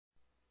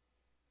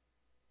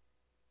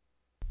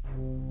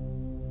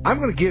I'm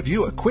going to give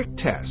you a quick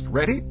test.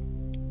 Ready?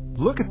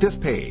 Look at this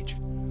page.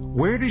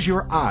 Where does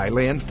your eye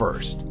land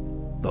first?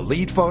 The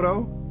lead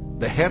photo?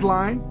 The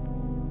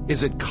headline?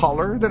 Is it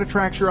color that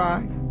attracts your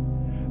eye?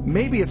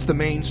 Maybe it's the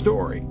main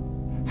story.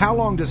 How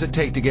long does it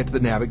take to get to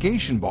the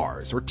navigation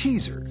bars or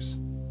teasers?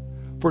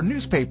 For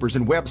newspapers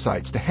and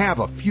websites to have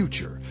a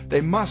future,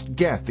 they must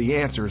get the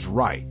answers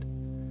right.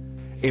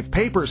 If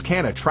papers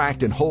can't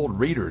attract and hold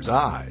readers'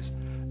 eyes,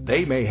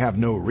 they may have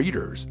no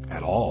readers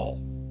at all.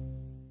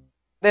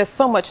 There's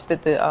so much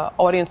that the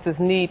audiences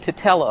need to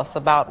tell us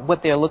about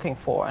what they're looking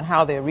for and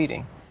how they're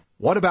reading.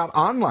 What about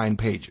online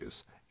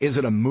pages? Is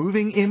it a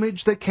moving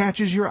image that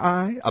catches your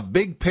eye? A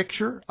big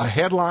picture? A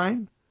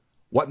headline?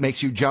 What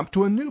makes you jump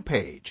to a new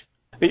page?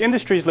 The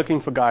industry is looking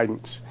for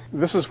guidance.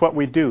 This is what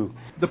we do.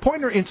 The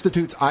Poynter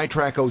Institute's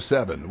Eyetrack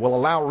 07 will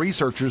allow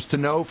researchers to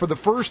know for the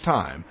first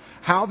time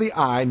how the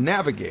eye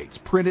navigates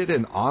printed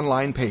and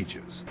online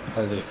pages.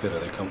 How do they fit? Are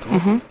they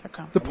comfortable?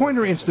 The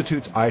Poynter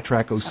Institute's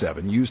Eyetrack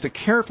 07 used a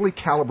carefully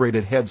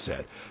calibrated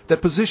headset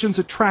that positions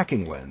a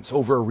tracking lens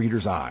over a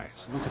reader's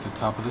eyes. Look at the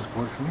top of this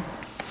board for me.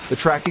 The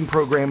tracking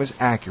program is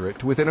accurate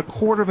to within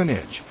 1/4 of an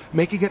inch,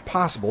 making it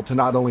possible to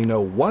not only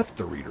know what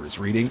the reader is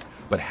reading,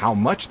 but how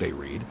much they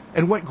read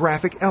and what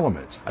graphic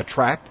elements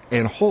attract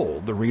and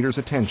hold the reader's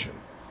attention.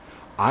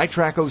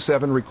 Eyetrack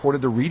 07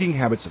 recorded the reading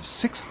habits of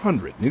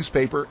 600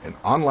 newspaper and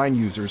online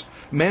users,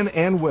 men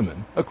and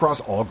women, across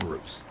all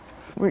groups.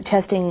 We're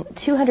testing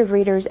 200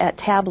 readers at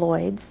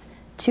tabloids,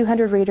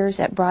 200 readers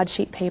at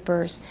broadsheet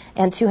papers,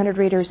 and 200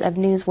 readers of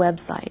news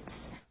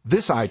websites.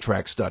 This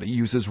Eyetrack study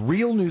uses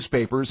real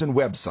newspapers and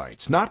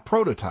websites, not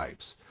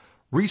prototypes.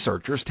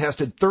 Researchers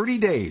tested 30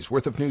 days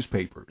worth of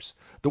newspapers.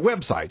 The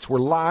websites were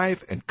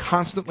live and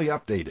constantly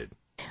updated.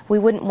 We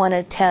wouldn't want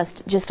to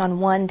test just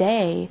on one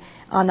day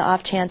on the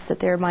off chance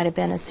that there might have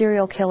been a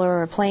serial killer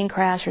or a plane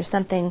crash or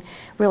something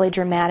really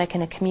dramatic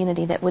in a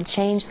community that would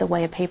change the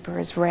way a paper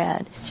is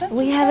read.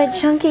 We have a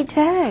chunky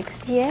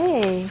text,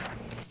 yay!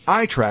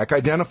 Eyetrack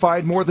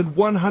identified more than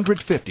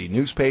 150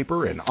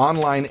 newspaper and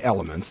online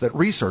elements that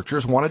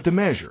researchers wanted to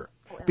measure.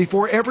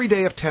 Before every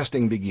day of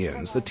testing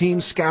begins, the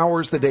team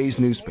scours the day's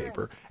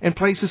newspaper and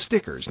places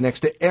stickers next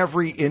to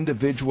every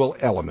individual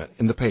element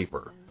in the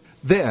paper.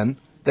 Then,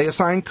 they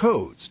assign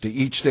codes to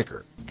each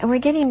sticker. And we're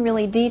getting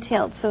really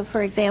detailed. So,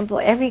 for example,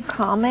 every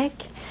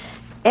comic,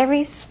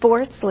 every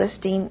sports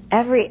listing,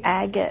 every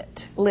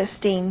agate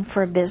listing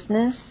for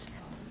business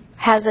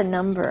has a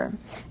number.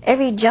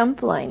 Every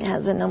jump line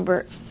has a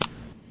number.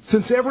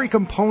 Since every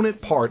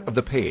component part of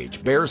the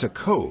page bears a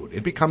code,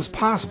 it becomes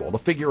possible to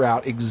figure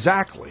out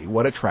exactly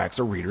what attracts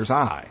a reader's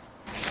eye.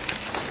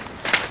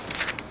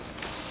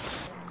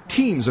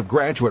 Teams of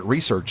graduate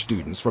research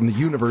students from the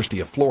University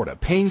of Florida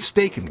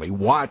painstakingly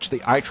watch the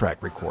Eyetrack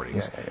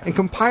recordings and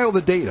compile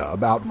the data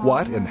about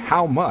what and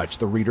how much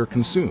the reader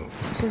consumed.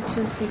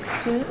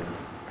 2262.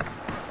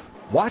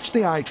 Watch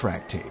the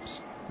Eyetrack tapes.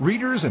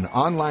 Readers' and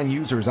online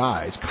users'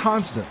 eyes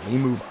constantly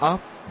move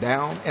up,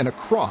 down, and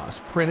across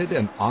printed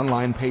and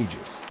online pages.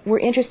 We're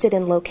interested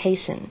in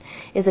location.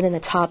 Is it in the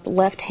top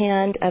left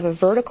hand of a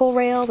vertical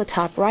rail, the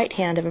top right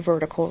hand of a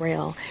vertical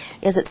rail?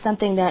 Is it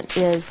something that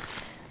is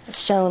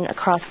shown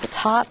across the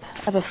top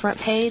of a front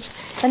page?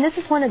 And this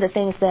is one of the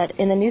things that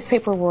in the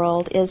newspaper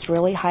world is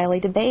really highly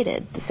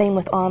debated. The same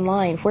with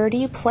online. Where do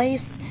you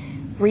place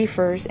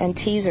reefers and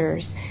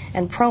teasers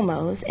and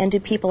promos, and do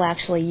people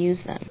actually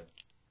use them?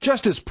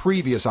 Just as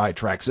previous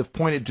Eyetracks have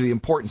pointed to the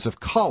importance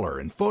of color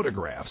and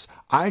photographs,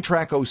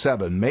 Eyetrack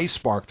 07 may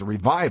spark the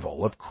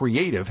revival of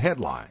creative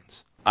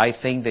headlines. I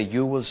think that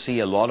you will see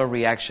a lot of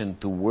reaction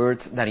to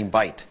words that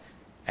invite.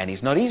 And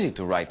it's not easy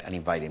to write an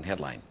inviting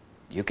headline.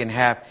 You can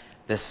have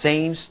the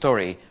same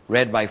story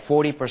read by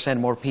 40%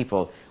 more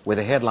people with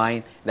a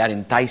headline that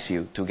entices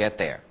you to get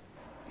there.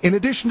 In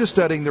addition to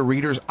studying the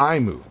reader's eye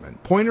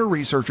movement, Poynter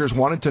researchers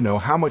wanted to know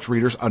how much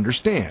readers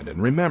understand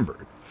and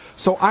remembered.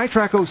 So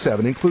Eyetrack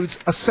 07 includes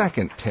a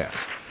second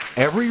test.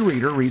 Every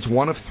reader reads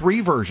one of 3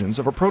 versions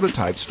of a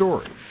prototype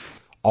story.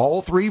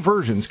 All 3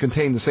 versions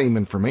contain the same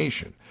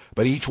information,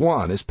 but each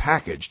one is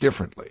packaged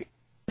differently.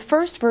 The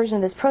first version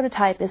of this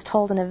prototype is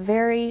told in a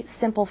very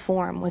simple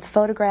form with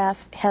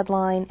photograph,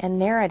 headline, and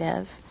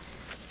narrative.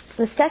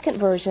 The second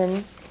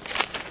version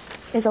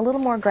is a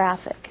little more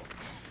graphic.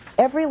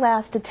 Every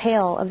last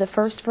detail of the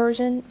first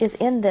version is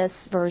in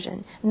this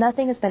version.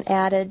 Nothing has been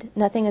added,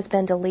 nothing has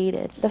been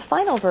deleted. The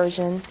final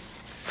version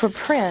for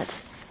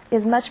print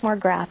is much more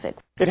graphic.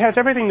 It has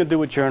everything to do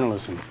with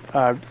journalism.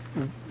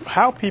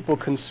 How people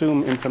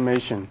consume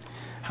information,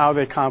 how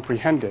they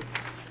comprehend it,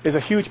 is a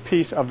huge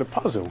piece of the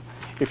puzzle.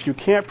 If you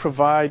can't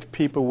provide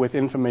people with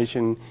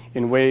information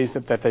in ways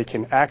that they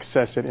can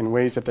access it, in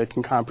ways that they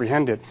can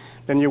comprehend it,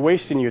 then you're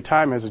wasting your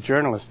time as a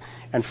journalist.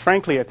 And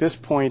frankly, at this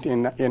point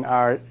in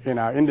our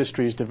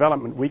industry's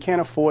development, we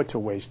can't afford to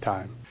waste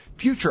time.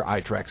 Future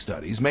Eyetrack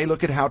studies may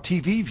look at how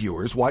TV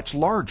viewers watch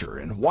larger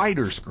and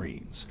wider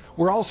screens.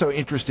 We're also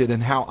interested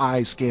in how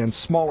eyes scan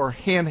smaller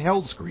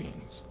handheld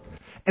screens.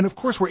 And of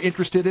course, we're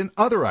interested in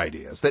other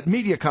ideas that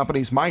media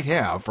companies might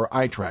have for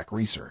Eyetrack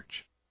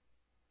research.